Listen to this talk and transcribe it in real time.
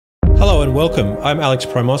Hello and welcome. I'm Alex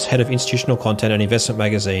Proimos, Head of Institutional Content at Investment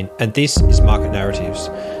Magazine, and this is Market Narratives.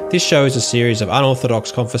 This show is a series of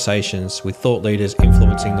unorthodox conversations with thought leaders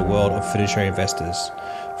influencing the world of fiduciary investors.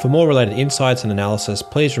 For more related insights and analysis,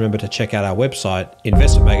 please remember to check out our website,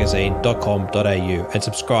 investmentmagazine.com.au, and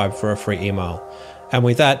subscribe for a free email. And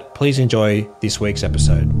with that, please enjoy this week's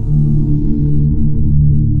episode.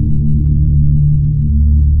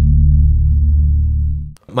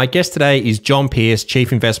 My guest today is John Pearce,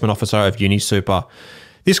 Chief Investment Officer of UniSuper.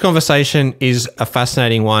 This conversation is a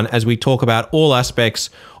fascinating one as we talk about all aspects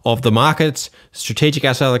of the markets, strategic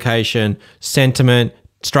asset allocation, sentiment,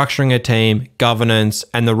 structuring a team, governance,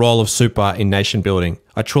 and the role of super in nation building.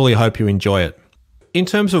 I truly hope you enjoy it. In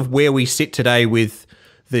terms of where we sit today with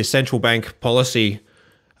the central bank policy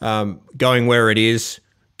going where it is,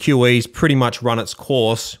 QE's pretty much run its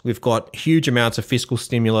course. We've got huge amounts of fiscal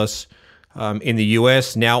stimulus in the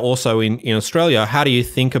US, now also in Australia. How do you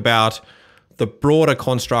think about the broader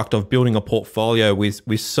construct of building a portfolio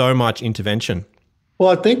with so much intervention? Well,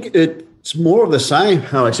 I think it's more of the same,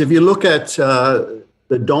 Alex. If you look at the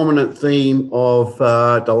dominant theme of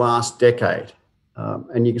the last decade,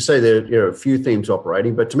 and you can say there are a few themes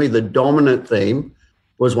operating, but to me, the dominant theme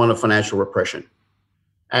was one of financial repression.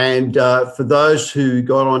 And for those who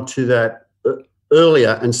got onto that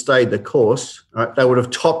earlier and stayed the course, right, they would have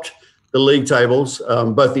topped the league tables,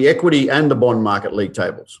 both the equity and the bond market league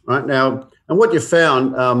tables, right? Now, and what you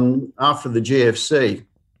found after the GFC,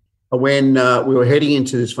 when we were heading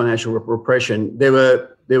into this financial repression, there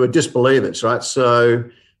were disbelievers, right? So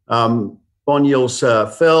bond yields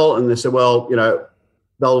fell, and they said, well,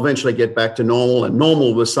 they'll eventually get back to normal, and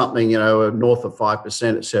normal was something, north of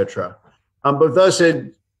 5%, et cetera. But those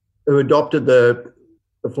who adopted the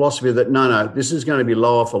philosophy that, no, this is going to be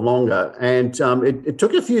lower for longer. And it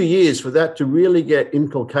took a few years for that to really get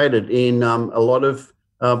inculcated in a lot of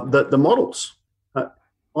the models.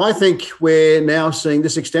 I think we're now seeing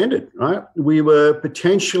this extended, right? We were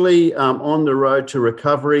potentially on the road to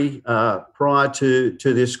recovery prior to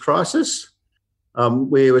this crisis.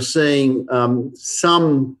 We were seeing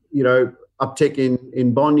some, uptick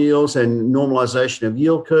in bond yields and normalization of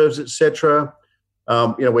yield curves, et cetera.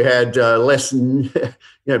 We had less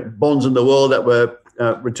bonds in the world that were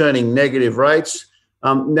returning negative rates.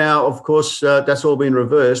 Now, of course, that's all been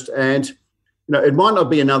reversed, and it might not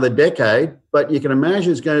be another decade, but you can imagine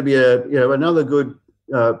it's going to be another good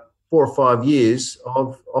 4 or 5 years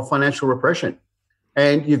of financial repression,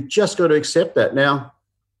 and you've just got to accept that. Now,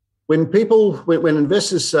 when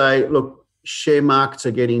investors say, "Look, share markets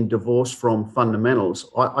are getting divorced from fundamentals,"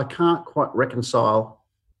 I can't quite reconcile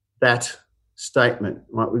that statement,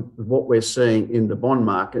 right, with what we're seeing in the bond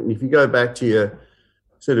market. And if you go back to your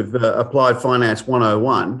sort of applied finance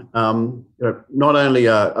 101, not only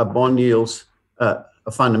are bond yields a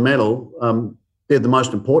fundamental, they're the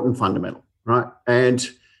most important fundamental, right? And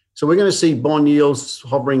so we're going to see bond yields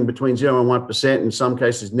hovering between 0 and 1%, in some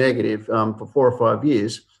cases negative, for 4 or 5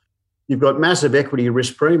 years. You've got massive equity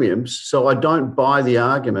risk premiums. So I don't buy the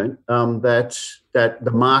argument that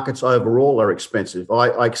the markets overall are expensive. I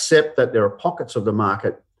accept that there are pockets of the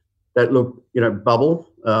market that look, bubble,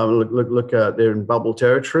 they're in bubble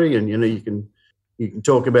territory, and you can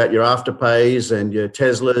talk about your Afterpays and your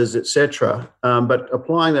Teslas, et cetera. But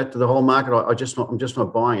applying that to the whole market, I'm just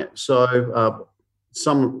not buying it. So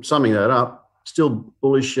summing that up, still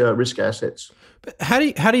bullish risk assets. But how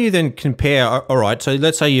do you then compare? All right, so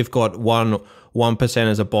let's say you've got 1%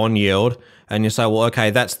 as a bond yield, and you say, well, okay,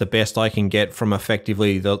 that's the best I can get from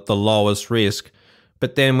effectively the lowest risk.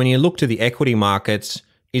 But then when you look to the equity markets,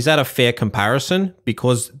 is that a fair comparison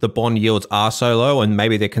because the bond yields are so low and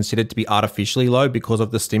maybe they're considered to be artificially low because of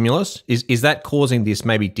the stimulus? Is that causing this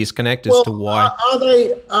maybe disconnect as to why?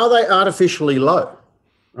 Are they artificially low,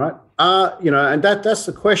 right? And that's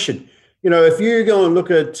the question. If you go and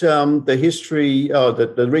look at the history,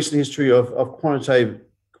 the recent history of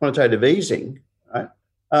quantitative easing, right?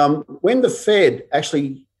 When the Fed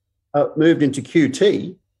actually moved into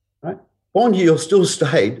QT, right, bond yields still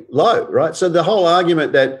stayed low, right? So the whole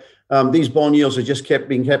argument that these bond yields are just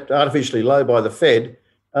being kept artificially low by the Fed,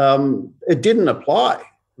 it didn't apply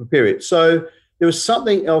for a period. So there was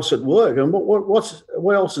something else at work. And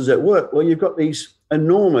what else is at work? Well, you've got these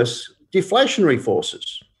enormous deflationary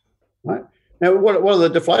forces. Right. Now, what are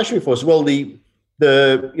the deflationary forces? Well, you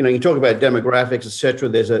talk about demographics, et cetera.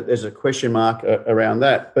 There's a question mark around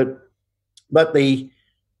that, but the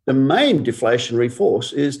main deflationary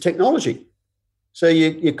force is technology. So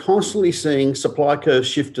you're constantly seeing supply curves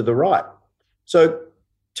shift to the right. So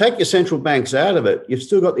take your central banks out of it, you've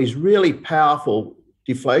still got these really powerful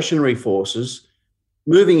deflationary forces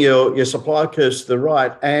moving your supply curves to the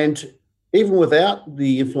right. And even without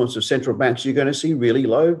the influence of central banks, you're going to see really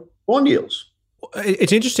low bond yields.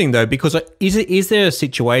 It's interesting though, because is there a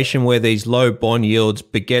situation where these low bond yields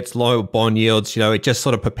begets low bond yields? It just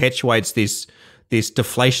sort of perpetuates this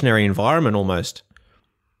deflationary environment almost.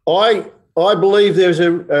 I believe there's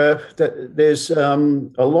a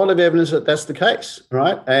lot of evidence that that's the case,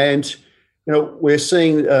 right? And we're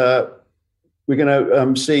seeing we're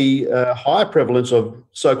going to see a higher prevalence of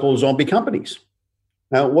so-called zombie companies.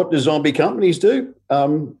 Now, what do zombie companies do?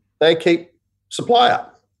 They keep supply up.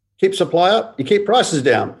 Keep supply up, you keep prices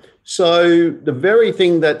down. So the very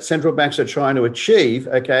thing that central banks are trying to achieve,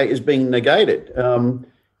 is being negated.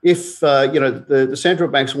 If the central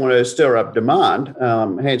banks want to stir up demand,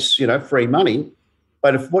 hence free money,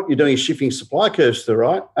 but if what you're doing is shifting supply curves to the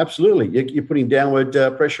right, absolutely, you're putting downward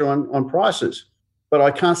pressure on prices. But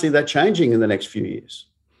I can't see that changing in the next few years.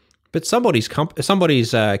 But somebody's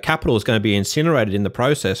capital is going to be incinerated in the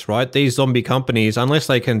process, right? These zombie companies, unless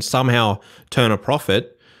they can somehow turn a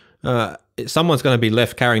profit, someone's going to be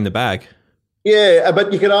left carrying the bag. Yeah,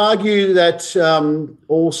 but you could argue that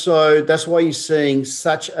also that's why you're seeing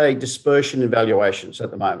such a dispersion in valuations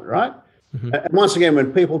at the moment, right? Mm-hmm. And once again,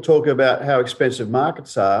 when people talk about how expensive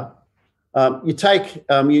markets are, you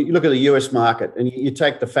look at the US market and you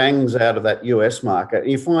take the fangs out of that US market,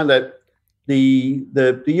 and you find that the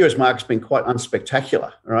US market's been quite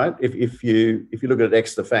unspectacular, right? If you look at it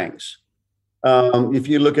ex the fangs. If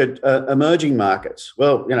you look at emerging markets,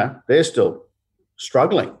 well, they're still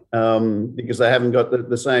struggling because they haven't got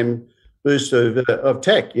the same boost of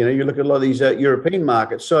tech. You look at a lot of these European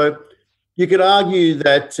markets. So you could argue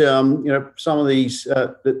that some of these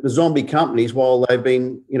the zombie companies, while they've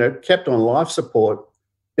been kept on life support,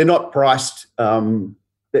 they're not priced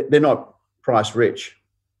rich.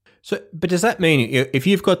 So, but does that mean if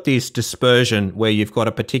you've got this dispersion where you've got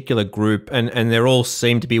a particular group and they all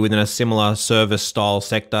seem to be within a similar service style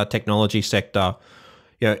sector, technology sector,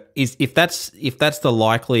 if that's the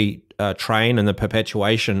likely train and the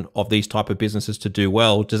perpetuation of these type of businesses to do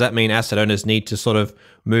well, does that mean asset owners need to sort of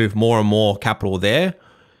move more and more capital there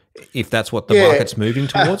if that's what the market's moving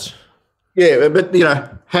towards? Yeah, but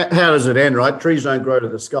how does it end, right? Trees don't grow to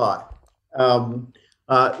the sky.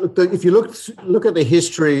 If you look at the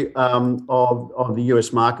history of the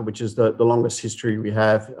US market, which is the longest history we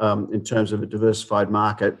have in terms of a diversified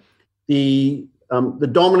market, the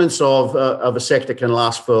dominance of a sector can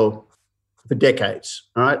last for decades.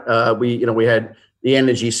 All right, we had the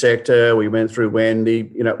energy sector, we went through when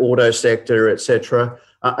the auto sector, etc.,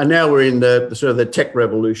 and now we're in the sort of the tech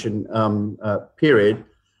revolution period.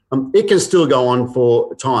 It can still go on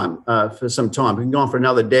for some time. It can go on for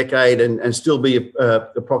another decade and still be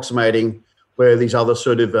approximating where these other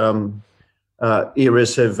sort of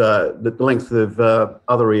eras have the length of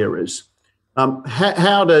other eras.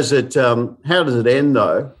 How does it end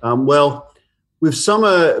though? Well, with some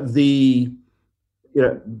of the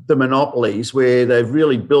monopolies where they've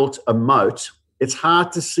really built a moat, it's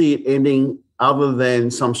hard to see it ending other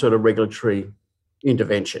than some sort of regulatory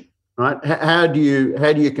intervention. Right? How do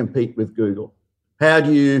you compete with Google? How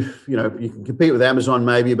do you can compete with Amazon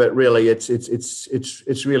maybe, but really it's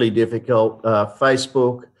really difficult.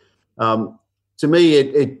 Facebook, to me,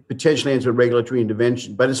 it potentially ends with regulatory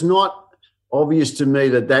intervention, but it's not obvious to me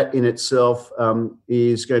that in itself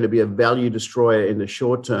is going to be a value destroyer in the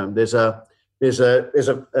short term. There's a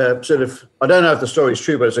sort of, I don't know if the story is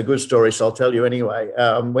true, but it's a good story, so I'll tell you anyway.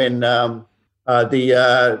 When the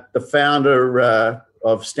founder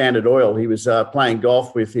of Standard Oil, he was playing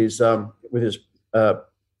golf with his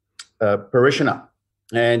parishioner,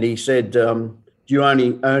 and he said, "Do you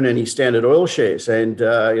own any Standard Oil shares?" And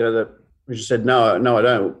the parishioner said, "No, I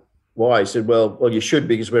don't." Why? He said, "Well, you should,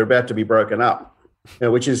 because we're about to be broken up,"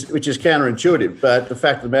 which is counterintuitive. But the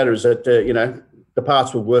fact of the matter is that the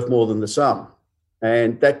parts were worth more than the sum,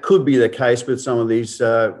 and that could be the case with some of these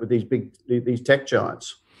these tech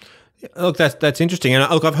giants. Look, that's interesting,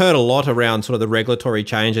 and look, I've heard a lot around sort of the regulatory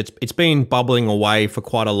change. It's been bubbling away for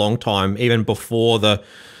quite a long time, even before the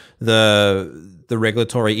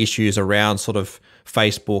regulatory issues around sort of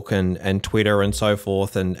Facebook and Twitter and so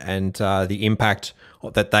forth, and the impact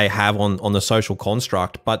that they have on the social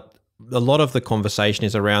construct. But a lot of the conversation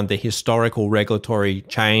is around the historical regulatory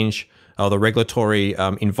change, or the regulatory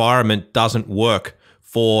environment doesn't work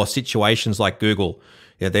for situations like Google.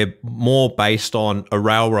 They're more based on a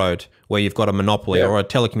railroad where you've got a monopoly, or a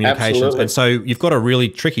telecommunications. Absolutely. And so you've got a really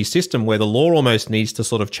tricky system where the law almost needs to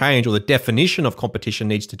sort of change, or the definition of competition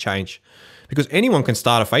needs to change, because anyone can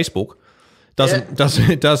start a Facebook.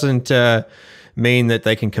 Doesn't mean that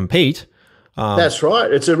they can compete. That's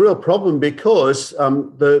right. It's a real problem because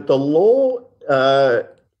the law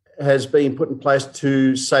has been put in place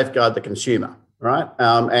to safeguard the consumer, right?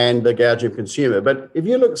 And the gouging consumer. But if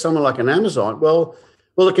you look at someone like an Amazon, well,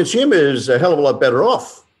 the consumer is a hell of a lot better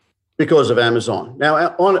off because of Amazon. Now,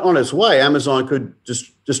 on its way, Amazon could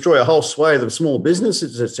just destroy a whole swathe of small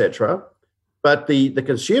businesses, etc. But the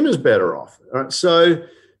consumer's better off. Right? So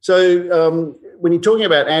when you're talking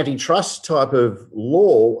about antitrust type of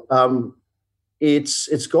law,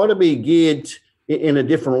 it's got to be geared in a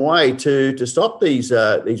different way to stop these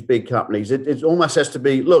big companies. It almost has to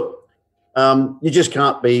be, look, you just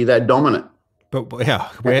can't be that dominant. But yeah,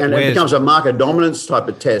 and it becomes a market dominance type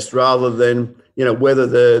of test rather than whether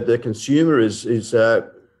the consumer is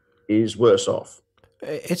worse off.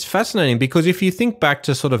 It's fascinating because if you think back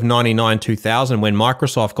to sort of 99, 2000, when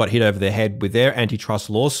Microsoft got hit over their head with their antitrust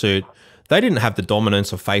lawsuit, they didn't have the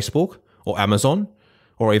dominance of Facebook or Amazon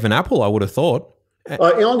or even Apple, I would have thought.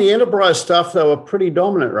 On the enterprise stuff, they were pretty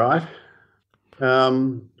dominant, right?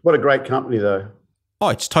 What a great company, though. Oh,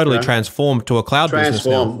 it's totally transformed to a cloud business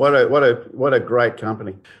now. What a great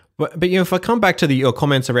company. But if I come back to your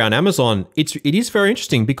comments around Amazon, it is very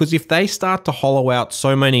interesting because if they start to hollow out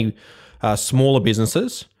so many smaller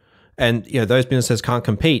businesses, and those businesses can't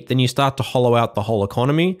compete, then you start to hollow out the whole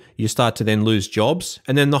economy. You start to then lose jobs,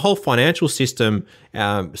 and then the whole financial system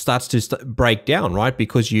starts to break down, right?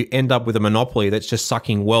 Because you end up with a monopoly that's just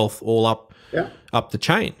sucking wealth all up the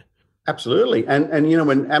chain. Absolutely, and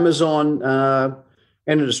when Amazon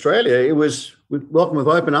entered Australia, it was welcomed with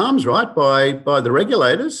open arms, right, by the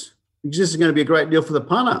regulators, because this is going to be a great deal for the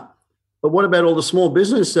punter. But what about all the small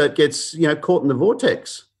business that gets caught in the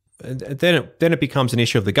vortex? Then it becomes an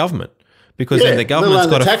issue of the government, because then the government's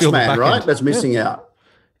got to fill the back right? end. That's missing out.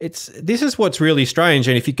 This is what's really strange.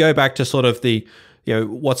 And if you go back to sort of the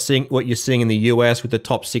what you're seeing in the US with the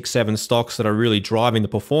top 6-7 stocks that are really driving the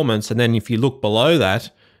performance, and then if you look below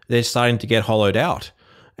that, they're starting to get hollowed out,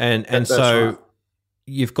 and so right.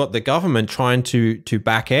 You've got the government trying to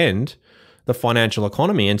back end the financial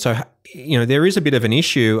economy, and so there is a bit of an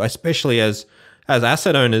issue, especially as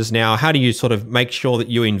asset owners now. How do you sort of make sure that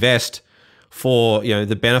you invest for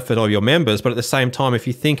the benefit of your members, but at the same time, if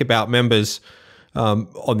you think about members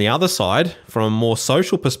on the other side from a more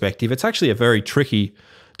social perspective, it's actually a very tricky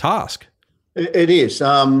task. It is,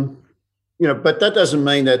 but that doesn't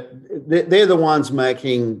mean that they're the ones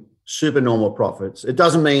making supernormal profits. It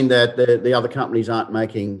doesn't mean that the other companies aren't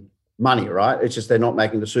making money, right? It's just they're not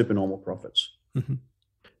making the supernormal profits. Mm-hmm.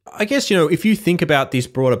 I guess, if you think about this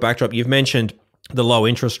broader backdrop, you've mentioned the low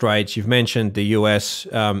interest rates, you've mentioned the US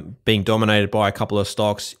being dominated by a couple of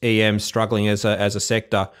stocks, EM struggling as a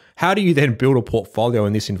sector. How do you then build a portfolio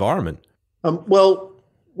in this environment? Well,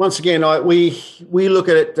 once again, we look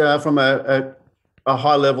at it from a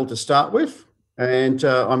high level to start with. And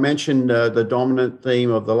I mentioned the dominant theme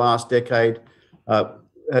of the last decade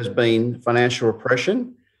has been financial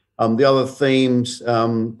repression. The other themes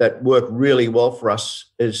that work really well for us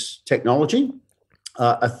is technology.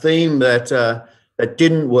 A theme that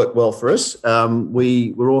didn't work well for us.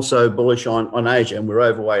 We were also bullish on Asia, and we're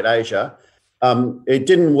overweight Asia. It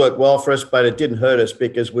didn't work well for us, but it didn't hurt us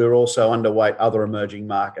because we were also underweight other emerging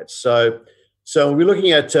markets. So we're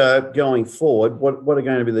looking at going forward, what are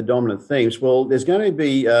going to be the dominant themes? Well, there's going to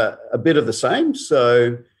be a bit of the same.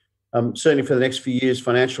 So certainly for the next few years,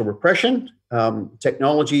 financial repression.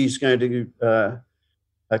 Technology is going to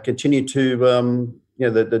continue to,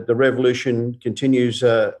 the revolution continues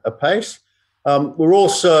apace. We're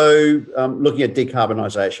also looking at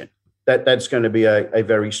decarbonisation. That's going to be a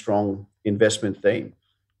very strong investment theme.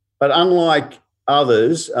 But unlike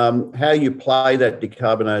others, how you play that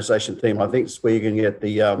decarbonisation theme, I think is where you're going to get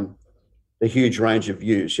the huge range of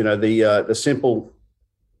views. The simple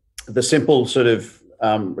sort of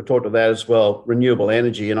retort to that as well, renewable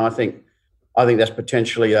energy, and I think that's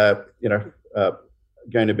potentially going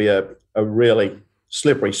to be a really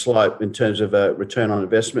slippery slope in terms of a return on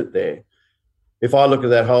investment there. If I look at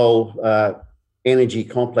that whole energy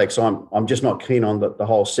complex, I'm just not keen on the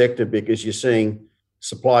whole sector because you're seeing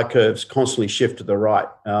supply curves constantly shift to the right.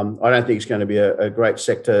 I don't think it's going to be a great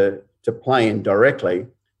sector to play in directly,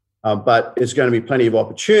 but there's going to be plenty of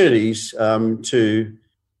opportunities to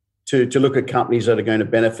look at companies that are going to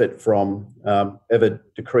benefit from ever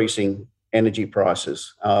decreasing energy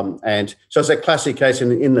prices. And so it's a classic case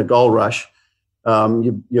in the gold rush.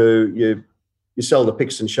 You sell the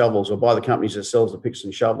picks and shovels, or buy the companies that sells the picks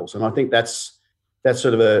and shovels, and I think that's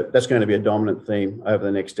going to be a dominant theme over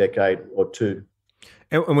the next decade or two.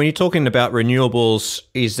 And when you're talking about renewables,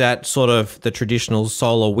 is that sort of the traditional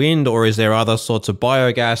solar wind, or is there other sorts of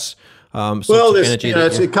biogas Well, of energy.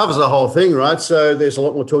 it covers the whole thing, right? So there's a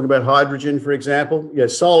lot more talking about hydrogen, for example. Yeah,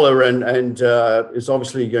 solar and is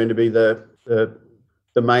obviously going to be the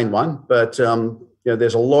main one, but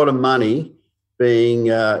there's a lot of money being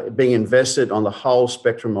invested on the whole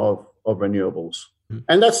spectrum of renewables,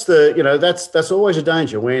 and that's always a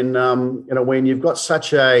danger when you've got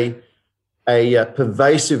such a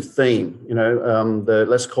pervasive theme,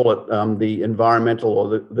 let's call it the environmental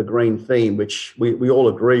or the green theme, which we all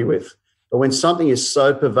agree with. But when something is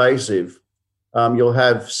so pervasive, you'll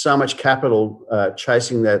have so much capital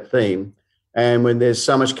chasing that theme. And when there's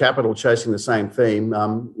so much capital chasing the same theme,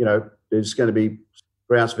 there's going to be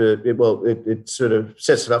grounds for it. Well, it sort of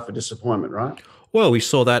sets it up for disappointment, right? Well, we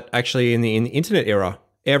saw that actually in the internet era.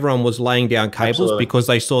 Everyone was laying down cables. Absolutely. Because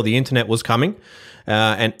they saw the internet was coming.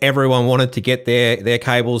 And everyone wanted to get their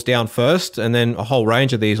cables down first, and then a whole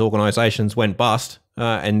range of these organizations went bust.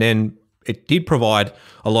 And then it did provide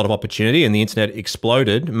a lot of opportunity, and the internet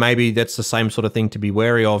exploded. Maybe that's the same sort of thing to be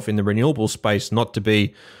wary of in the renewable space, not to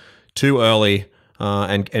be too early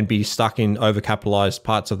and be stuck in overcapitalized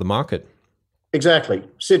parts of the market. Exactly.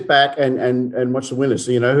 Sit back and watch the winners.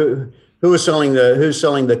 Who's selling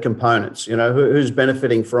the components? Who's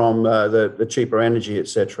benefiting from the cheaper energy,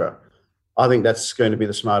 etc. I think that's going to be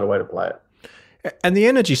the smarter way to play it. And the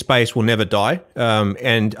energy space will never die.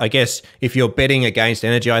 And I guess if you're betting against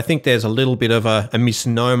energy, I think there's a little bit of a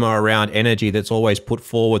misnomer around energy that's always put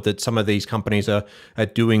forward that some of these companies are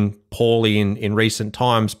doing poorly in recent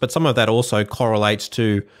times. But some of that also correlates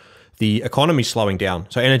to the economy slowing down.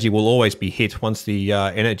 So energy will always be hit once the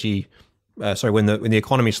when the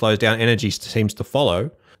economy slows down, energy seems to follow.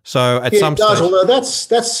 So at some stage, although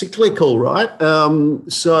that's cyclical, right?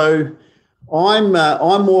 So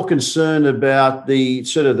I'm more concerned about the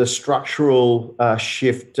sort of the structural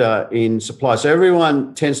shift in supply. So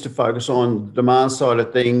everyone tends to focus on the demand side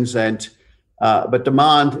of things, but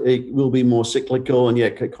demand will be more cyclical, and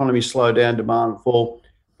yet economy slow down, demand fall.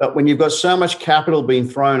 But when you've got so much capital being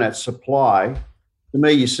thrown at supply, to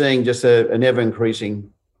me, you're seeing just an ever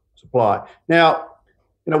increasing supply. Now,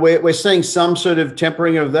 we're seeing some sort of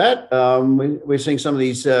tempering of that. We're seeing some of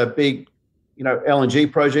these big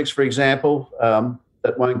LNG projects, for example,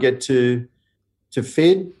 that won't get to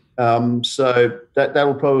FID. So that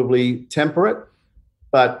will probably temper it,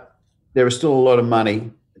 but there is still a lot of money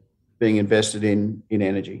being invested in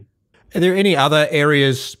energy. Are there any other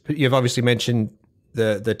areas? You've obviously mentioned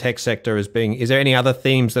the tech sector as being. Is there any other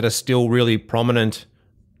themes that are still really prominent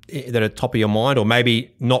that are top of your mind, or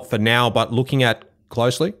maybe not for now, but looking at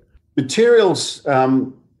closely? Materials.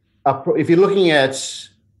 If you're looking at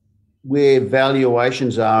where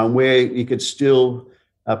valuations are and where you could still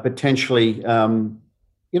potentially,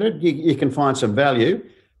 you can find some value.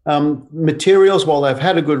 Materials, while they've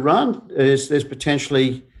had a good run, there's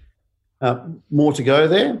potentially more to go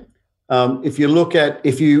there. If you look at,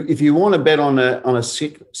 if you want to bet on a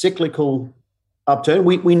cyclical upturn,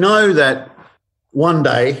 we know that one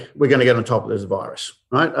day we're going to get on top of this virus,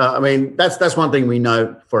 right? That's one thing we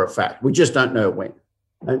know for a fact. We just don't know when.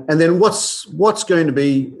 And then what's going to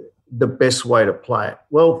be the best way to play it?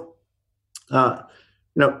 Well,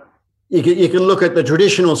 you can look at the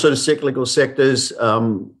traditional sort of cyclical sectors,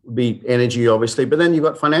 be energy, obviously, but then you've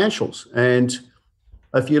got financials. And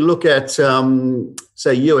if you look at,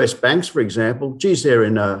 say, US banks, for example, geez, they're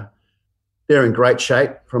in great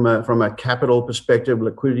shape from a capital perspective,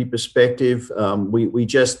 liquidity perspective.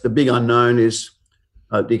 The big unknown is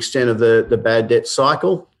the extent of the bad debt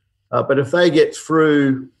cycle. But if they get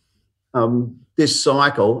through this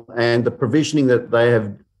cycle and the provisioning that they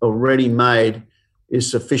have already made is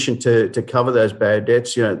sufficient to cover those bad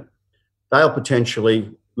debts, they'll potentially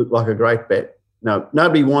look like a great bet. Now,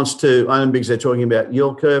 nobody wants to own them because they're talking about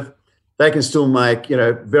yield curve. They can still make,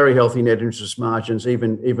 very healthy net interest margins,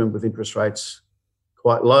 even with interest rates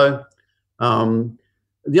quite low.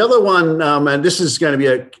 The other one, and this is going to be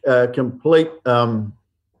a complete,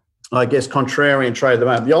 contrarian trade at the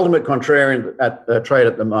moment. The ultimate contrarian trade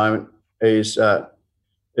at the moment is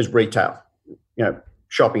retail,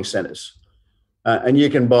 shopping centres, and you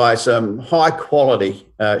can buy some high quality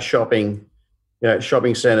shopping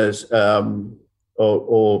centres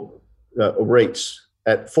or REITs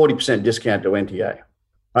at 40% discount to NTA.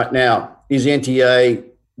 Right now, is NTA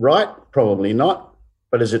right? Probably not.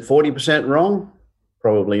 But is it 40% wrong?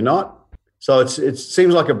 Probably not. So it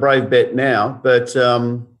seems like a brave bet now, but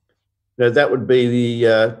that would be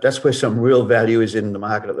that's where some real value is in the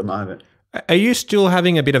market at the moment. Are you still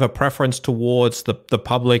having a bit of a preference towards the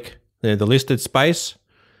public, the listed space?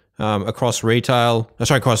 across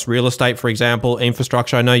across real estate, for example,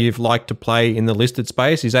 infrastructure. I know you've liked to play in the listed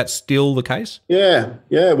space. Is that still the case? Yeah,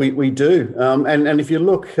 we do. And if you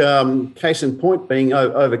look, case in point being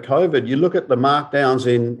over COVID, you look at the markdowns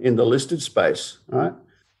in the listed space, right?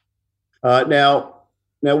 Now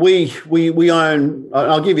we own.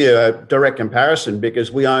 I'll give you a direct comparison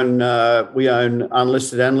because we own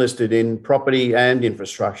unlisted and listed in property and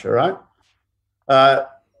infrastructure, right?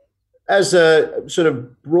 As a sort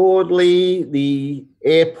of broadly, the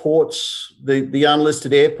airports, the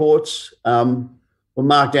unlisted airports, were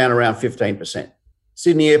marked down around 15%.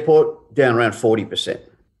 Sydney Airport down around 40%.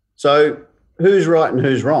 So who's right and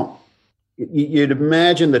who's wrong? You'd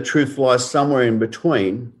imagine the truth lies somewhere in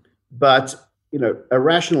between, but a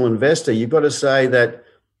rational investor, you've got to say that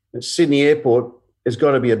Sydney Airport has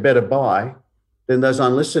got to be a better buy than those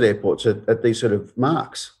unlisted airports at these sort of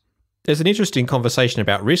marks. There's an interesting conversation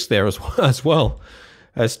about risk there as well,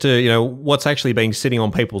 as to what's actually being sitting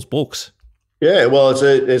on people's books. Yeah, well,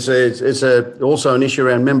 it's also an issue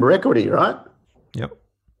around member equity, right? Yep.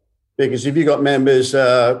 Because if you've got members,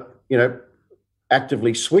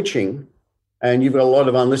 actively switching, and you've got a lot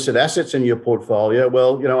of unlisted assets in your portfolio,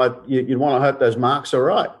 well, you'd want to hope those marks are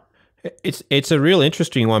right. It's a real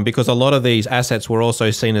interesting one because a lot of these assets were also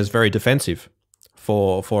seen as very defensive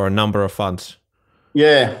for a number of funds.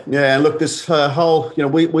 Yeah. And look, this whole,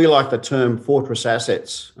 we like the term fortress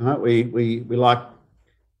assets. Right? We like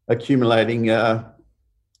accumulating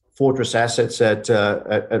fortress assets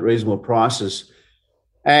at reasonable prices.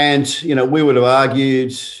 And, we would have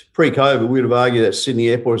argued, pre-COVID, we would have argued that Sydney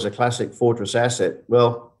Airport is a classic fortress asset.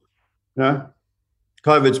 Well,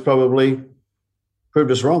 COVID's probably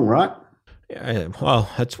proved us wrong, right? Yeah, well,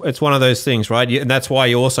 it's one of those things, right? And that's why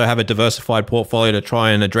you also have a diversified portfolio to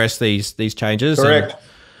try and address these changes. Correct.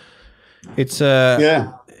 And it's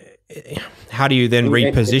how do you then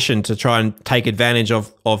reposition to try and take advantage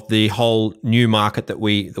of the whole new market that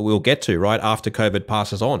we'll get to right after COVID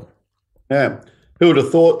passes on? Yeah, who would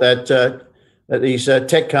have thought that these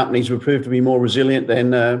tech companies would prove to be more resilient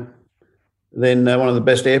than one of the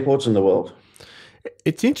best airports in the world?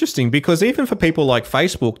 It's interesting because even for people like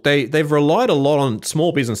Facebook, they've relied a lot on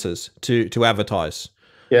small businesses to advertise.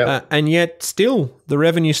 Yeah. And yet still, the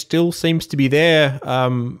revenue still seems to be there,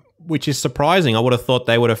 which is surprising. I would have thought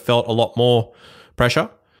they would have felt a lot more pressure.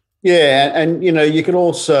 Yeah, and you could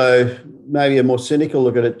also maybe a more cynical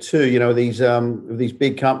look at it too. These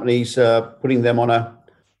big companies putting them on a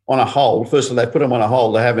hold. Firstly, they put them on a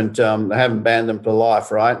hold. They haven't banned them for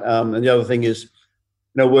life, right? And the other thing is,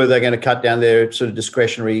 were they going to cut down their sort of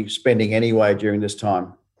discretionary spending anyway during this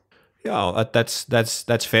time? Yeah,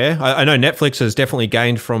 that's fair. I know Netflix has definitely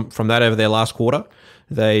gained from that over their last quarter.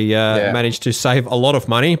 They managed to save a lot of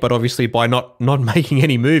money, but obviously by not making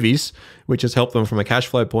any movies, which has helped them from a cash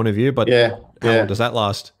flow point of view. But how long does that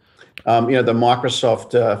last? The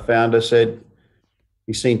Microsoft founder said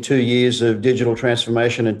he's seen 2 years of digital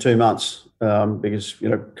transformation in 2 months because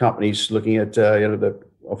companies looking at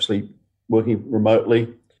obviously working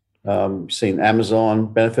remotely. Seen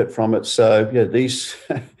Amazon benefit from it. So these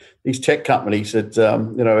these tech companies that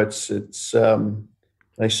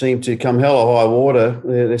they seem to come hell or high water,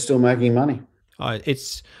 they're still making money.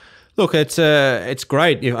 It's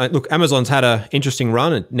great. Look, Amazon's had an interesting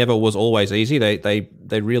run. It never was always easy.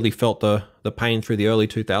 They really felt the pain through the early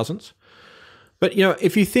 2000s. But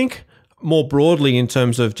if you think more broadly in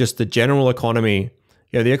terms of just the general economy,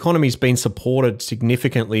 the economy's been supported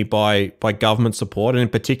significantly by government support,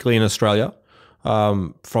 and particularly in Australia,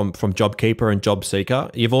 from JobKeeper and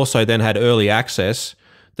JobSeeker. You've also then had early access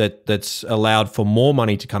that's allowed for more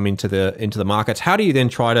money to come into the markets. How do you then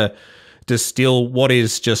try to distill what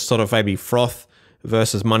is just sort of maybe froth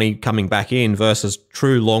versus money coming back in versus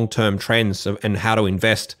true long-term trends and how to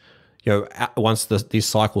invest, once this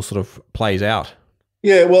cycle sort of plays out?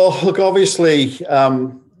 Yeah, well, look, obviously,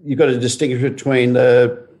 you've got to distinguish between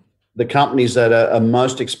the companies that are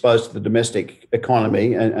most exposed to the domestic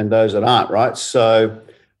economy and those that aren't, right? So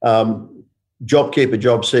JobKeeper,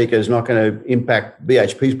 JobSeeker is not going to impact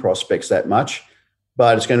BHP's prospects that much,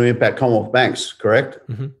 but it's going to impact Commonwealth banks, correct?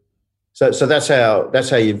 Mm-hmm. So that's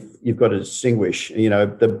how you've got to distinguish.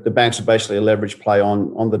 The banks are basically a leverage play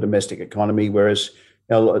on the domestic economy, whereas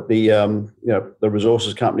the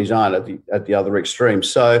resources companies aren't at the other extreme.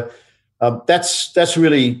 So that's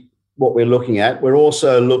really what we're looking at. We're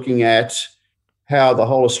also looking at how the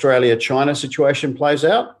whole Australia-China situation plays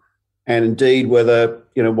out, and indeed whether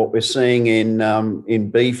what we're seeing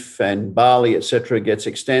in beef and barley, et cetera, gets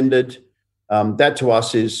extended. That to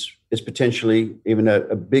us is potentially even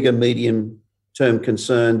a bigger medium-term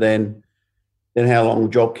concern than how long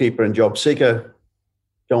JobKeeper and JobSeeker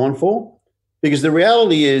gone for. Because the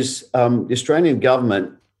reality is the Australian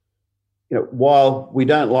government, while we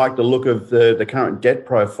don't like the look of the current debt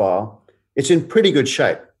profile, it's in pretty good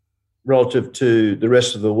shape relative to the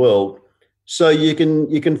rest of the world. So you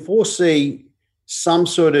can foresee some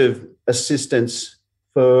sort of assistance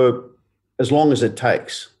for as long as it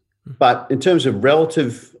takes. But in terms of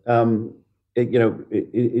relative,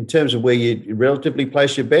 in terms of where you relatively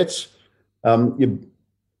place your bets, the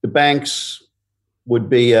banks would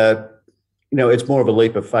be, it's more of a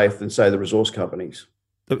leap of faith than, say, the resource companies.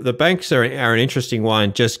 The banks are an interesting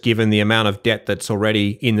one, just given the amount of debt that's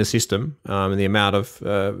already in the system, and the amount of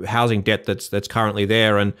housing debt that's currently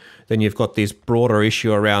there, and then you've got this broader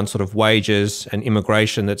issue around sort of wages and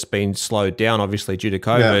immigration that's been slowed down, obviously due to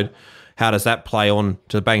COVID. Yeah. How does that play on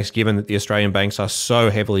to the banks, given that the Australian banks are so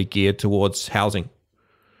heavily geared towards housing?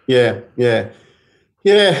 Yeah.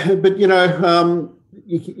 But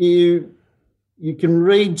you can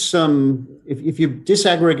read some, if you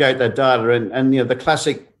disaggregate that data, and the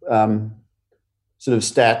classic sort of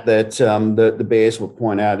stat that the bears will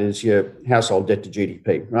point out is your household debt to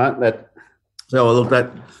GDP, right?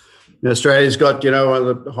 Australia's got one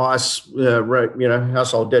of the highest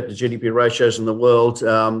household debt to GDP ratios in the world.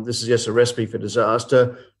 This is just a recipe for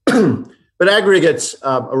disaster. But aggregates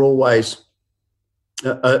are always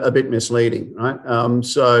a bit misleading, right?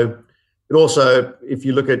 So. But also, if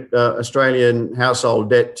you look at Australian household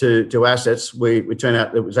debt to assets, we turn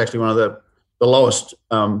out that it was actually one of the lowest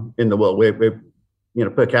in the world. We're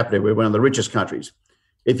per capita, we're one of the richest countries.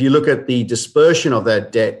 If you look at the dispersion of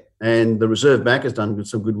that debt, and the Reserve Bank has done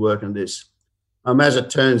some good work on this, as it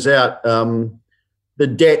turns out, the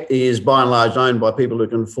debt is by and large owned by people who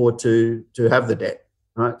can afford to have the debt,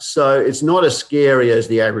 right? So it's not as scary as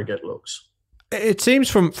the aggregate looks. It seems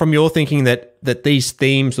from your thinking that these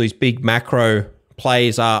themes, these big macro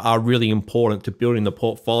plays are really important to building the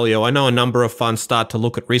portfolio. I know a number of funds start to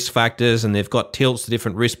look at risk factors, and they've got tilts to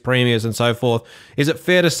different risk premiums and so forth. Is it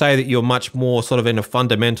fair to say that you're much more sort of in a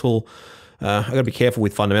fundamental, I've got to be careful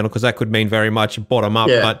with fundamental because that could mean very much bottom up,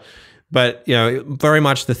 yeah. But very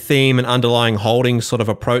much the theme and underlying holdings sort of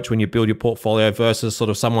approach when you build your portfolio versus sort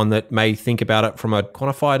of someone that may think about it from a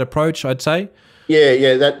quantified approach, I'd say?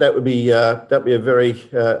 Yeah, that would be a very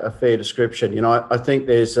a fair description. I think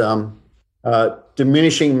there's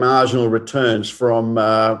diminishing marginal returns from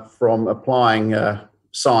applying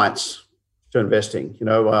science to investing.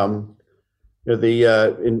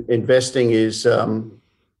 Investing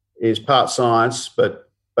is part science, but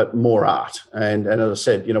more art. And as I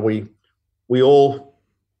said, we've all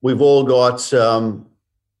got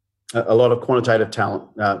a lot of quantitative talent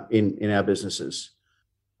in our businesses.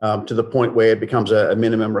 To the point where it becomes a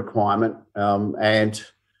minimum requirement, and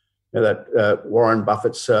that Warren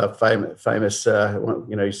Buffett's famous,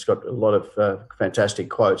 he's got a lot of fantastic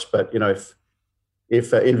quotes. But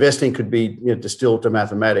if investing could be distilled to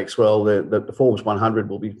mathematics, well, the Forbes 100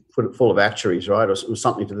 will be full of actuaries, right, or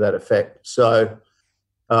something to that effect. So,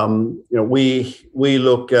 we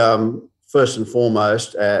look first and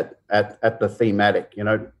foremost at the thematic.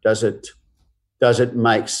 Does it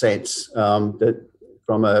make sense that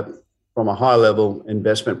from a high level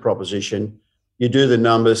investment proposition, you do the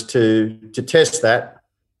numbers to test that,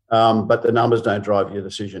 but the numbers don't drive your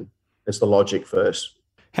decision. It's the logic first.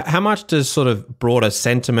 How much does sort of broader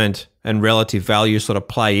sentiment and relative value sort of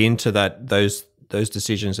play into those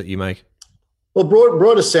decisions that you make? Well,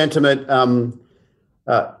 broader sentiment,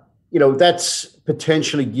 that's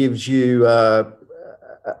potentially gives you it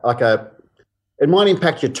might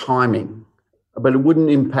impact your timing, but it wouldn't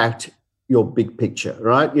impact your big picture,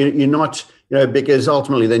 right? You're not, because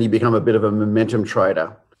ultimately then you become a bit of a momentum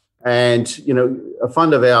trader. And, a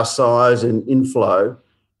fund of our size and inflow,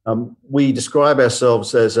 we describe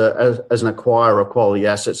ourselves as an acquirer of quality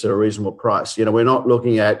assets at a reasonable price. We're not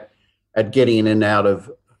looking at getting in and out of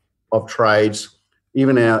trades.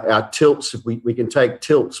 Even our tilts, we can take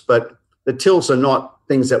tilts, but the tilts are not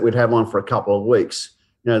things that we'd have on for a couple of weeks.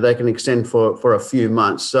 They can extend for a few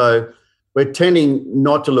months. So we're tending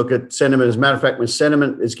not to look at sentiment. As a matter of fact, when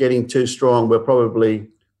sentiment is getting too strong, we'll probably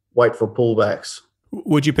wait for pullbacks.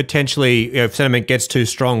 Would you potentially, if sentiment gets too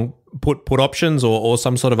strong, put options or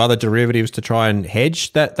some sort of other derivatives to try and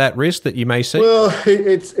hedge that risk that you may see? Well,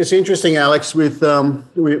 it's interesting, Alex, with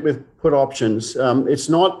put options. It's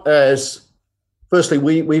not as. Firstly,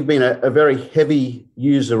 we've been a very heavy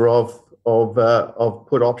user of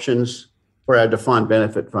put options for our defined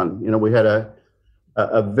benefit fund. We had a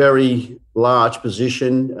very large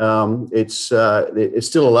position. It's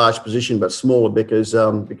still a large position, but smaller because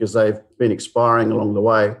they've been expiring along the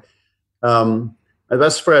way. And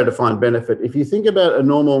that's for our defined benefit. If you think about a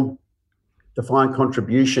normal defined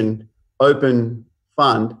contribution open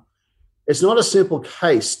fund, it's not a simple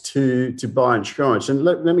case to buy insurance. And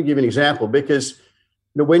let me give you an example, because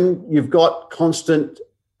when you've got constant,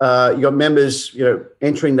 you've got members,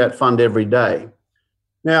 entering that fund every day.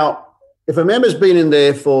 Now, if a member's been in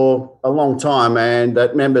there for a long time and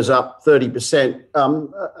that member's up 30%,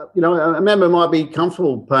 a member might be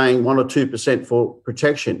comfortable paying 1 or 2% for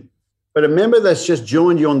protection. But a member that's just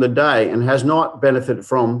joined you on the day and has not benefited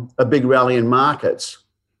from a big rally in markets,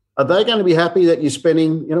 are they going to be happy that you're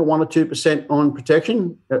spending 1 or 2% on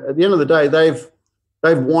protection? At the end of the day, they've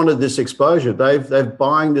wanted this exposure. They're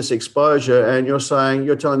buying this exposure, and you're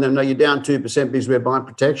telling them, no, you're down 2% because we're buying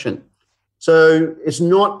protection. So it's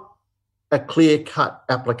not a clear-cut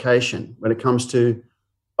application when it comes to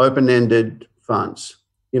open-ended funds.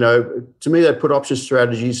 To me, that put option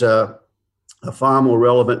strategies are far more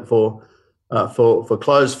relevant for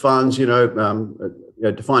closed funds.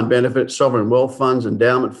 Defined benefit, sovereign wealth funds,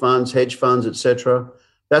 endowment funds, hedge funds, etc.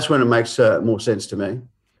 That's when it makes more sense to me.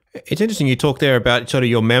 It's interesting you talk there about sort of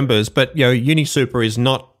your members, but UniSuper is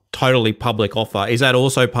not totally public offer. Is that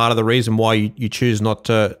also part of the reason why you choose not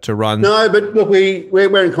to run? No, but look,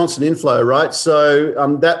 we're in constant inflow, right? So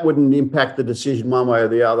that wouldn't impact the decision one way or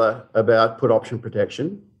the other about put option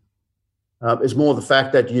protection. It's more the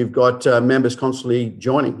fact that you've got members constantly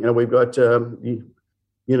joining. We've got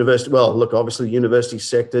university. Well, look, obviously the university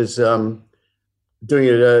sector's doing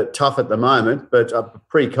it tough at the moment, but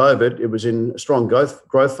pre-COVID, it was in a strong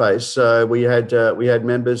growth phase. So we had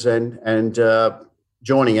members and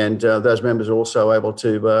joining, and those members are also able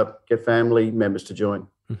to get family members to join.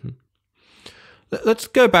 Mm-hmm. Let's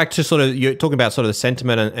go back to you're talking about sort of the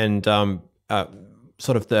sentiment and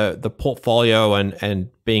sort of the portfolio and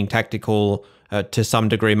being tactical to some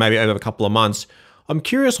degree, maybe over a couple of months. I'm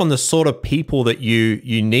curious on the sort of people that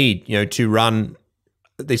you need, to run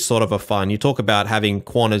this sort of a fund. You talk about having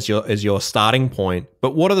quant as your starting point,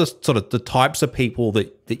 but what are the sort of the types of people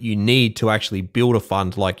that you need to actually build a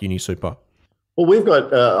fund like UniSuper? Well, we've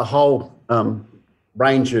got a whole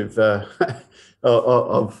range of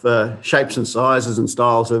shapes and sizes and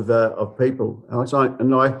styles of people.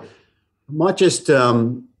 And I might just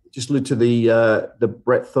allude to the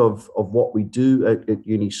breadth of what we do at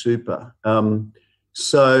UniSuper.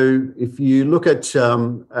 So if you look at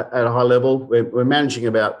a high level, we're managing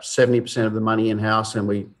about 70% of the money in-house, and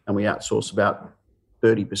we outsource about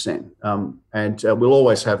 30%. And we'll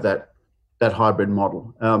always have that hybrid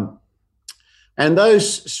model. And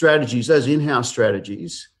those strategies, those in-house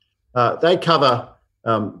strategies, they cover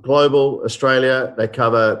global, Australia, they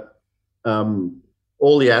cover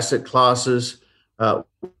all the asset classes.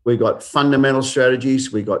 We've got fundamental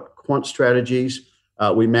strategies, we've got quant strategies.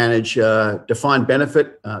 We manage defined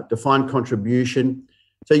benefit, defined contribution.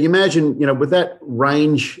 So you imagine, with that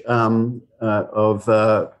range of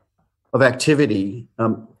activity,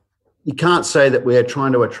 you can't say that we're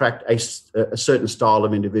trying to attract a certain style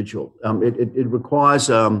of individual. It requires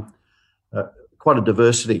quite a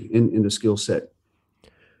diversity in the skill set.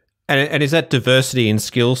 And is that diversity in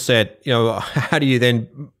skill set, how do you then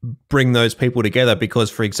bring those people together? Because,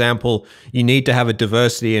 for example, you need to have a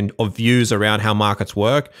diversity of views around how markets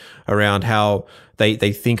work, around how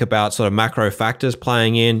they think about sort of macro factors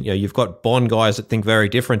playing in. You've got bond guys that think very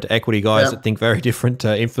different to equity guys that think very different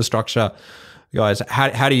to infrastructure guys.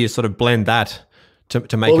 How do you sort of blend that to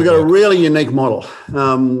make it work? Well, we've got a really unique model.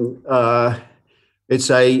 It's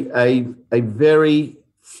a very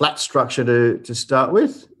flat structure to start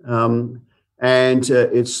with. And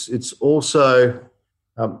it's also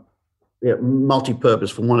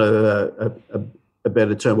multi-purpose, for want of a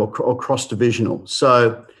better term, or cross-divisional.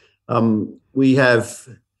 So there's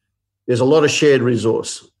a lot of shared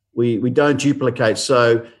resource. We don't duplicate.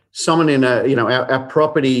 So someone in our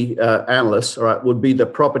property analyst, all right, would be the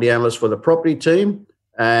property analyst for the property team,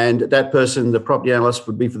 and that person, the property analyst,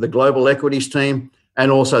 would be for the global equities team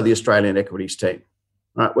and also the Australian equities team.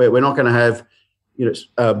 Right, we're not going to have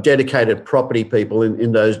dedicated property people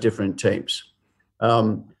in those different teams.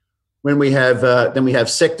 When we have then we have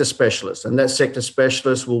sector specialists, and that sector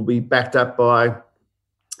specialist will be backed up by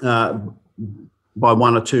 1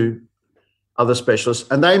 or 2 other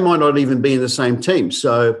specialists, and they might not even be in the same team.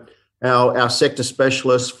 So our sector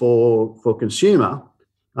specialist for consumer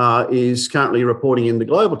is currently reporting in the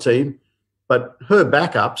global team, but her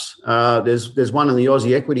backups, there's one in the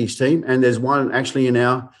Aussie equities team, and there's one actually in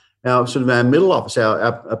our sort of our middle office,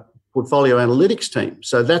 our portfolio analytics team.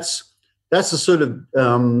 So that's the sort of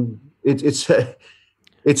it's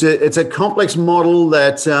a complex model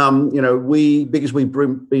that because we've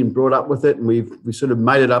been brought up with it, and we sort of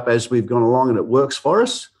made it up as we've gone along, and it works for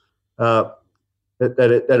us.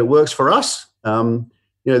 it works for us.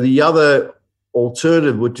 The other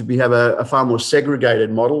alternative would to have a far more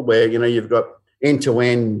segregated model where you've got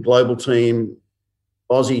end-to-end global team,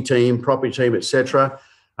 Aussie team, property team, etc.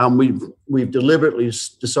 We've deliberately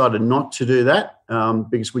decided not to do that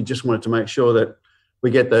because we just wanted to make sure that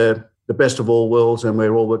we get the best of all worlds and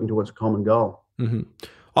we're all working towards a common goal. Mm-hmm.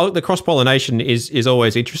 Oh, the cross-pollination is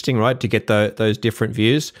always interesting, right? To get those different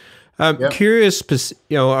views. Yep. Curious,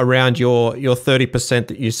 around your 30%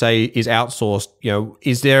 that you say is outsourced.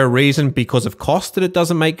 Is there a reason because of cost that it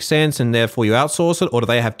doesn't make sense and therefore you outsource it, or do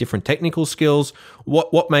they have different technical skills?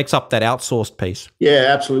 What makes up that outsourced piece? Yeah,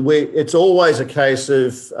 absolutely. It's always a case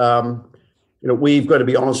of we've got to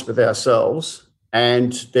be honest with ourselves,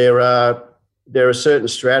 and there are certain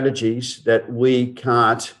strategies that we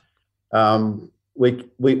can't.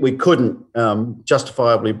 We couldn't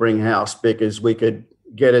justifiably bring house because we could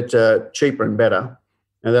get it cheaper and better,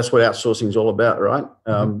 and that's what outsourcing is all about, right?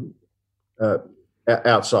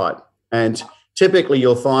 Outside, and typically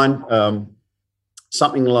you'll find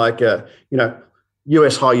something like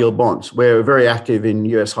US high yield bonds. We're very active in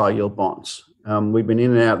US high yield bonds. We've been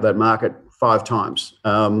in and out of that market 5 times.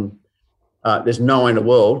 There's no way in the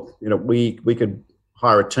world, we could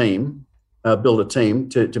hire a team, build a team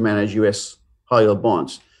to manage US high yield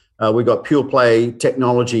bonds. We've got pure play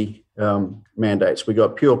technology mandates. We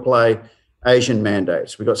got pure play Asian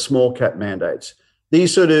mandates. We got small cap mandates.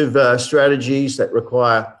 These sort of strategies that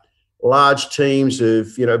require large teams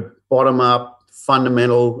of bottom up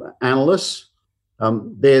fundamental analysts.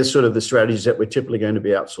 They're sort of the strategies that we're typically going to be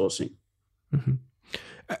outsourcing. Mm-hmm.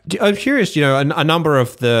 I'm curious. A number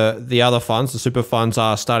of the other funds, the super funds,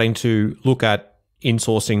 are starting to look at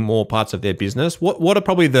insourcing more parts of their business. What are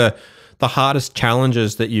probably the hardest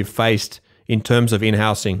challenges that you've faced in terms of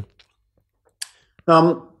in-housing?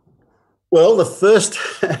 Well, the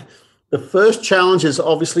first challenge is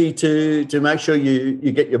obviously to make sure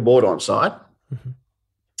you get your board on side.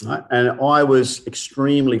 Mm-hmm. Right? And I was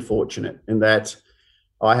extremely fortunate in that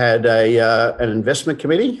I had an investment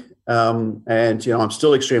committee, and I'm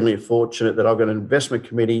still extremely fortunate that I've got an investment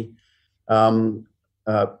committee, and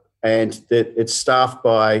that it's staffed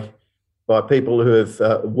by people who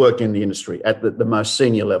have worked in the industry at the most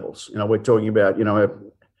senior levels. We're talking about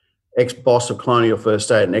ex-boss of Colonial First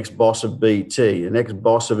State, an ex-boss of BT, an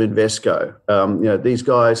ex-boss of Invesco. These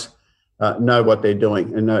guys know what they're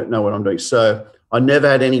doing and know what I'm doing. So I never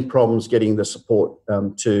had any problems getting the support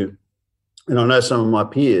and I know some of my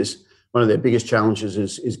peers, one of their biggest challenges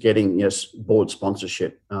is getting board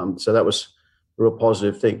sponsorship. So that was a real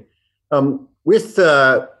positive thing. With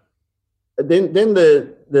then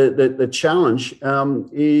the challenge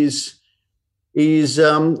is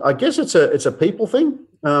I guess it's a people thing.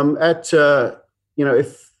 If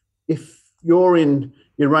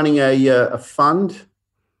you're running a fund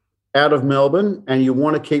out of Melbourne and you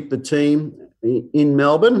want to keep the team in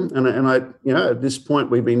Melbourne, and I at this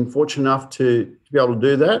point we've been fortunate enough to be able to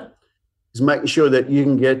do that, is making sure that you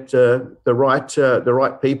can get the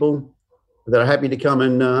right people that are happy to come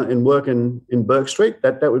and work in Bourke Street.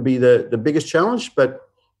 That would be the biggest challenge, but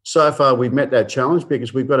so far we've met that challenge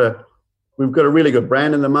because we've got a really good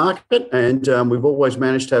brand in the market, and we've always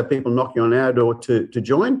managed to have people knocking on our door to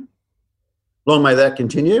join. Long may that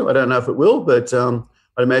continue. I don't know if it will, but I'd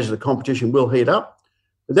imagine the competition will heat up.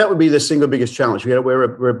 But that would be the single biggest challenge.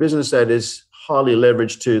 We're a business that is highly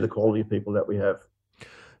leveraged to the quality of people that we have.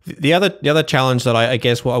 The other challenge that I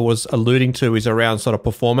guess what I was alluding to is around sort of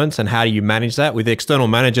performance and how do you manage that? With external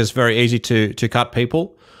managers, very easy to cut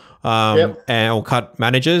people or cut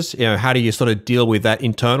managers. How do you sort of deal with that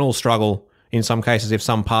internal struggle in some cases if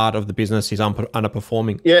some part of the business is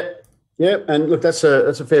underperforming? Yeah, and look, that's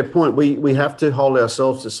a fair point. We have to hold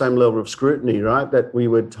ourselves to the same level of scrutiny, right, that we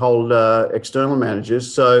would hold external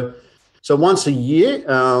managers. So once a year,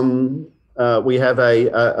 we have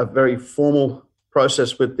a very formal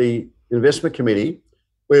process with the investment committee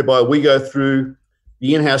whereby we go through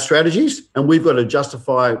the in-house strategies and we've got to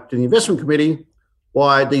justify to the investment committee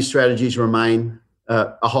why these strategies remain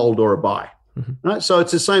a hold or a buy. Mm-hmm. Right? So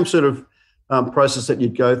it's the same sort of process that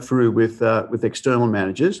you'd go through with external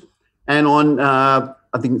managers. And on, I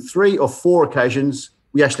think, 3 or 4 occasions,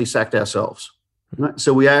 we actually sacked ourselves. Right?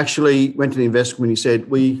 So we actually went to the investment committee and said,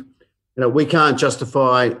 we can't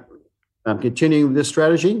justify continuing with this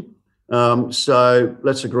strategy. So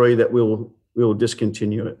let's agree that we'll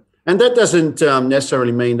discontinue it. And that doesn't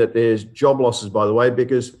necessarily mean that there's job losses, by the way,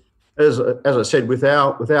 because as I said, with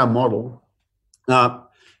our model,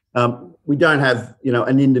 we don't have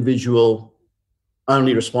an individual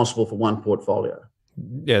only responsible for one portfolio.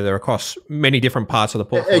 they're across many different parts of the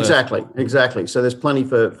portfolio. Exactly. So there's plenty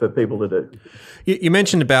for people to do. You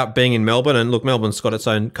mentioned about being in Melbourne, and look, Melbourne's got its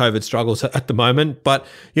own COVID struggles at the moment. But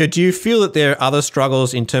do you feel that there are other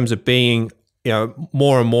struggles in terms of being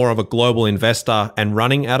more and more of a global investor and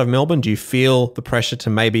running out of Melbourne? Do you feel the pressure to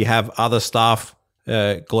maybe have other staff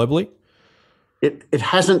globally? It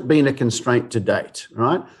hasn't been a constraint to date,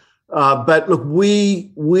 right? But look,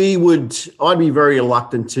 I'd be very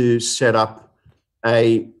reluctant to set up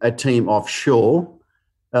a team offshore.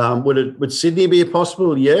 Would Sydney be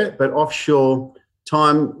possible? Yeah, but offshore,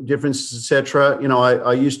 time differences, etc.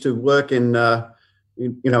 I used to work in a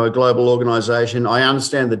global organisation. I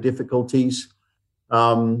understand the difficulties,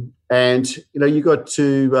 and you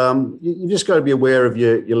just got to be aware of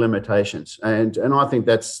your limitations, and I think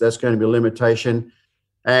that's going to be a limitation.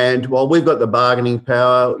 And while we've got the bargaining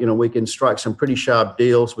power, we can strike some pretty sharp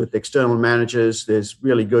deals with external managers. There's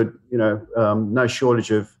really good, no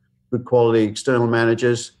shortage of good quality external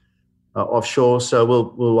managers offshore. So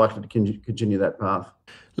we'll likely to continue that path.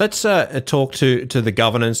 Let's talk to the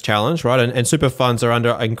governance challenge, right? And super funds are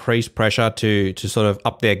under increased pressure to sort of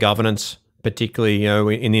up their governance, particularly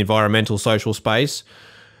in the environmental social space.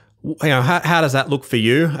 How does that look for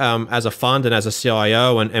you as a fund and as a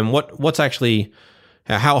CIO, and what's actually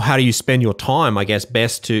how do you spend your time, I guess,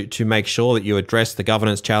 best to make sure that you address the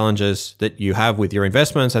governance challenges that you have with your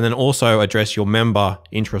investments, and then also address your member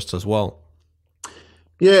interests as well?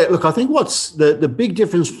 Yeah, look, I think what's the big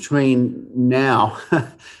difference between now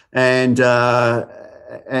and a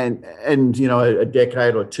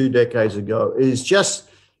decade or 2 decades ago is just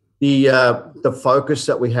the focus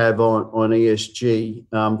that we have on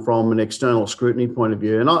ESG from an external scrutiny point of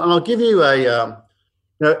view. And I'll give you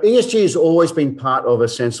ESG has always been part of a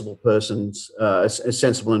sensible person's, a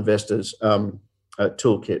sensible investor's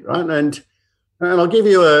toolkit, right? And I'll give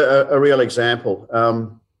you a real example.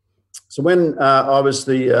 So when I was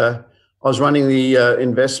running the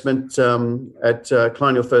investment at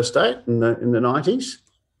Colonial First State in the 90s,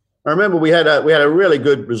 I remember we had a really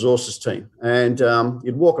good resources team, and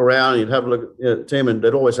you'd walk around, you'd have a look at the team, and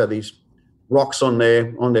they'd always have these rocks on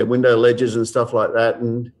their window ledges and stuff like that.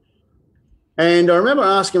 And I remember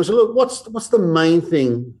asking him, I said, look, what's the main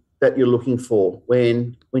thing that you're looking for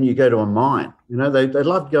when you go to a mine? They'd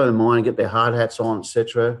love to go to the mine and get their hard hats on,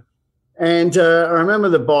 etc. And I remember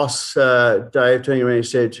the boss, Dave, turning around and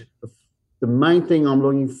said, the main thing I'm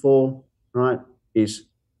looking for, right, is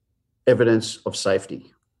evidence of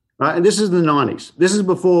safety. Right? And this is in the 90s. This is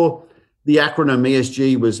before the acronym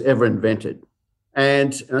ESG was ever invented.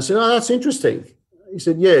 And I said, oh, that's interesting. He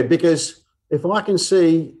said, yeah, because if I can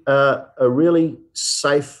see a really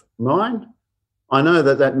safe mine, I know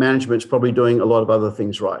that management's probably doing a lot of other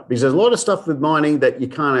things right. Because there's a lot of stuff with mining that you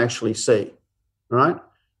can't actually see, right?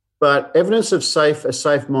 But evidence of a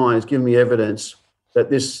safe mine is giving me evidence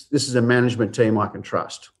that this is a management team I can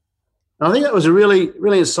trust. And I think that was a really,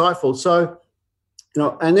 really insightful. So,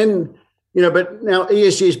 and then, but now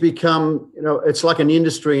ESG has become, it's like an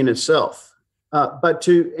industry in itself. But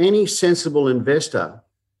to any sensible investor,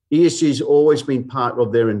 ESG has always been part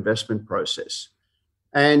of their investment process.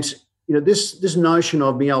 And, this notion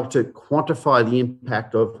of being able to quantify the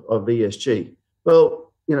impact of ESG,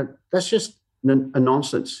 well, that's just a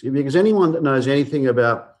nonsense, because anyone that knows anything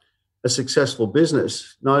about a successful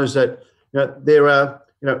business knows that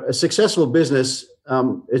a successful business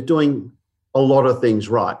is doing a lot of things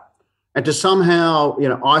right, and to somehow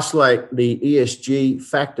isolate the ESG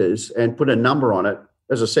factors and put a number on it,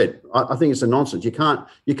 as I said, I think it's a nonsense. You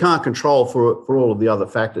can't control for all of the other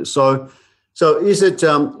factors. So is it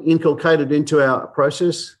inculcated into our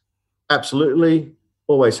process? Absolutely,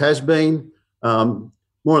 always has been.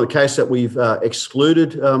 More in the case that we've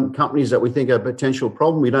excluded companies that we think are a potential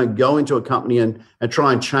problem. We don't go into a company and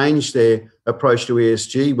try and change their approach to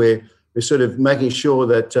ESG. We're sort of making sure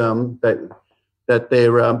that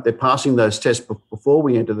they're passing those tests before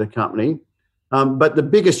we enter the company. But the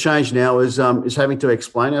biggest change now is having to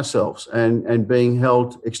explain ourselves and being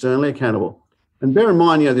held externally accountable. And bear in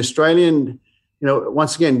mind, the Australian,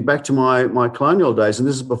 once again, back to my colonial days, and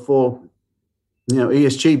this is before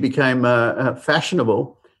ESG became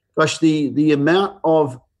fashionable. Gosh, the amount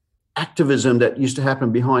of activism that used to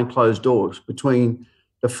happen behind closed doors between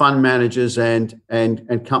the fund managers and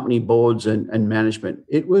company boards and management,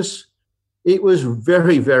 it was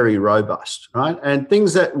very, very robust, right? And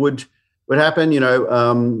things that would happen,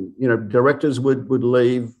 directors would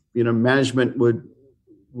leave, management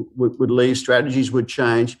would leave, strategies would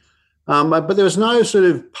change, but there was no sort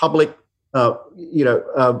of public,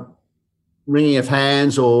 wringing of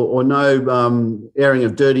hands or no airing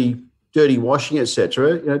of dirty dirty washing,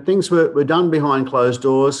 etc. Things were done behind closed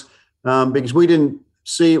doors because we didn't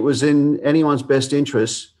see it was in anyone's best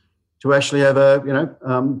interest to actually have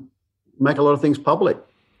make a lot of things public.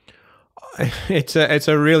 It's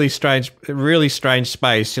a really strange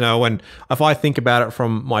space. If I think about it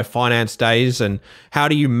from my finance days, and how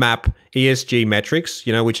do you map ESG metrics,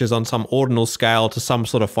 which is on some ordinal scale, to some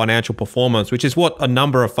sort of financial performance, which is what a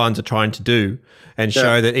number of funds are trying to do, and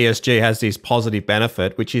show that ESG has this positive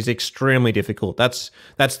benefit, which is extremely difficult. That's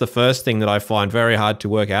the first thing that I find very hard to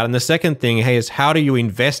work out. And the second thing is, how do you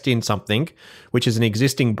invest in something which is an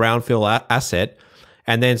existing brownfield asset,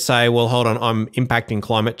 and then say, well, hold on, I'm impacting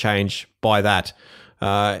climate change by that.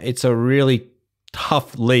 It's a really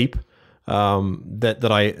tough leap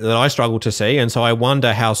that I struggle to see. And so I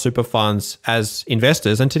wonder how super funds as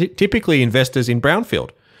investors, and typically investors in brownfield,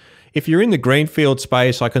 if you're in the greenfield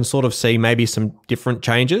space, I can sort of see maybe some different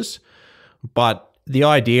changes. But the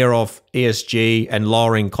idea of ESG and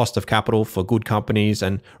lowering cost of capital for good companies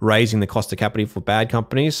and raising the cost of capital for bad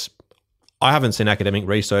companies, I haven't seen academic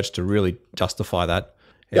research to really justify that.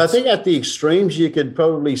 I think at the extremes, you could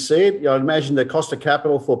probably see it. I'd imagine the cost of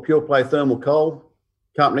capital for pure play thermal coal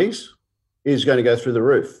companies is going to go through the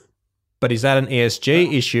roof. But is that an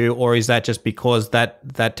ESG issue, or is that just because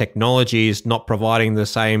that technology is not providing the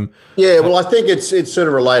same? Yeah, well, I think it's sort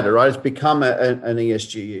of related, right? It's become an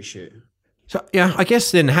ESG issue. So yeah, I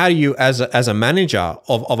guess then how do you, as a manager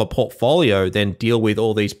of a portfolio, then deal with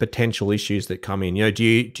all these potential issues that come in? Do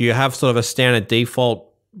you have sort of a standard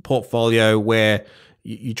default portfolio where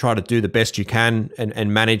you try to do the best you can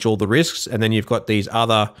and manage all the risks, and then you've got these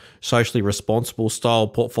other socially responsible style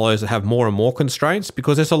portfolios that have more and more constraints,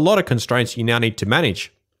 because there's a lot of constraints you now need to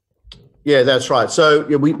manage? Yeah, that's right. So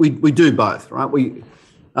we do both, right? We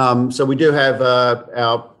do have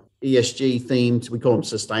our ESG themes. We call them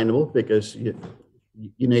sustainable because you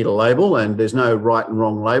need a label, and there's no right and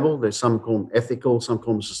wrong label. There's some call them ethical, some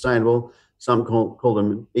call them sustainable, some call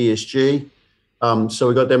them ESG. So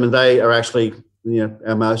we got them, and they are actually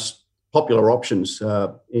our most popular options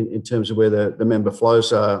in terms of where the member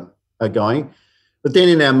flows are going. But then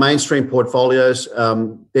in our mainstream portfolios,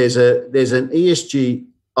 there's an ESG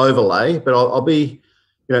overlay, but I'll be,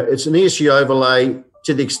 it's an ESG overlay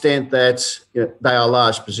to the extent that they are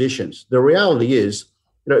large positions. The reality is,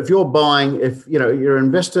 if you're buying, you're an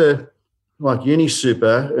investor like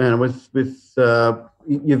UniSuper, and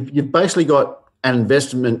you've basically got an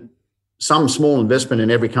investment, some small investment in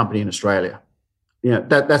every company in Australia.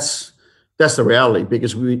 That's the reality,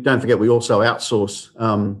 because we don't forget we also outsource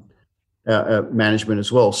our management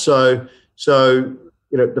as well. So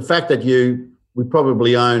the fact that we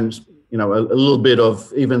probably own a little bit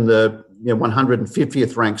of even the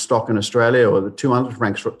 150th ranked stock in Australia or the 200th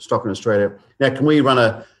ranked stock in Australia. Now, can we run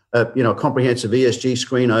a comprehensive ESG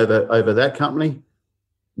screen over that company?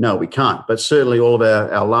 No, we can't. But certainly all of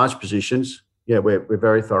our large positions, we're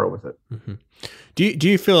very thorough with it. Mm-hmm. Do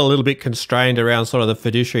you feel a little bit constrained around sort of the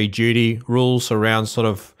fiduciary duty rules around sort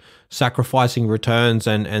of sacrificing returns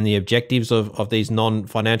and the objectives of these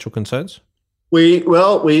non-financial concerns? We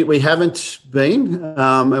haven't been.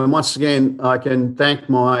 And once again, I can thank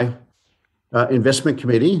my investment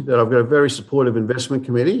committee, that I've got a very supportive investment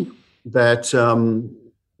committee that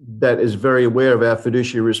is very aware of our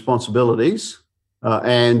fiduciary responsibilities.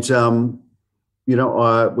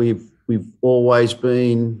 We've always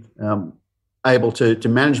been able to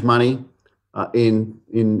manage money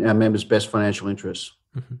in our members' best financial interests.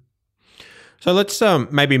 Mm-hmm. So let's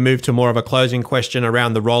maybe move to more of a closing question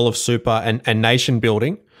around the role of super and nation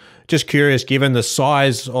building. Just curious, given the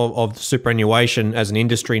size of superannuation as an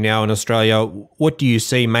industry now in Australia, what do you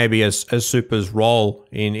see maybe as super's role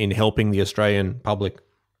in helping the Australian public?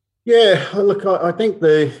 Yeah, look, I think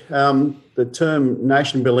the term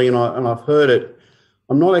nation building, and I've heard it,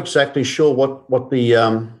 I'm not exactly sure what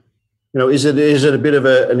the is it a bit of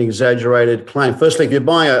an exaggerated claim? Firstly, if you're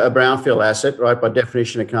buying a brownfield asset, right, by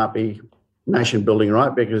definition, it can't be nation building,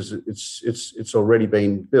 right, because it's already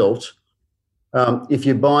been built. If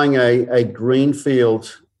you're buying a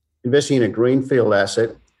greenfield, investing in a greenfield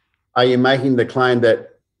asset, are you making the claim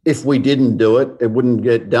that if we didn't do it, it wouldn't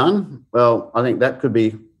get done? Well, I think that could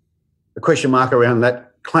be a question mark around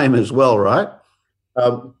that claim as well, right?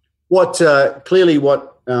 What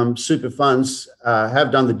super funds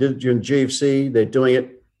have done during GFC, they're doing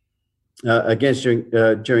it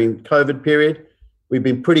during COVID period. We've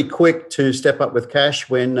been pretty quick to step up with cash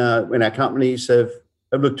when our companies have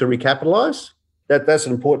looked to recapitalise. That's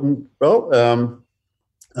an important role.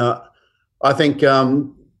 I think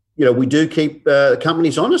we do keep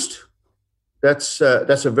companies honest. That's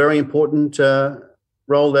a very important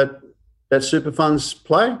role that super funds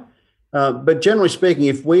play. But generally speaking,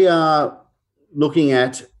 if we are looking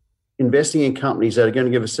at investing in companies that are going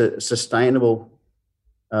to give us a sustainable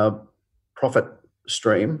profit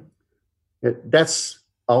stream, that's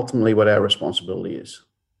ultimately what our responsibility is.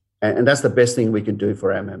 And that's the best thing we can do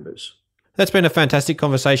for our members. That's been a fantastic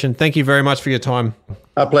conversation. Thank you very much for your time.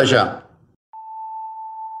 A pleasure.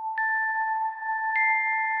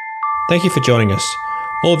 Thank you for joining us.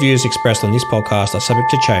 All views expressed on this podcast are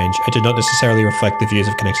subject to change and do not necessarily reflect the views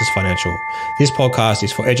of Conexus Financial. This podcast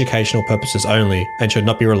is for educational purposes only and should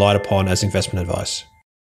not be relied upon as investment advice.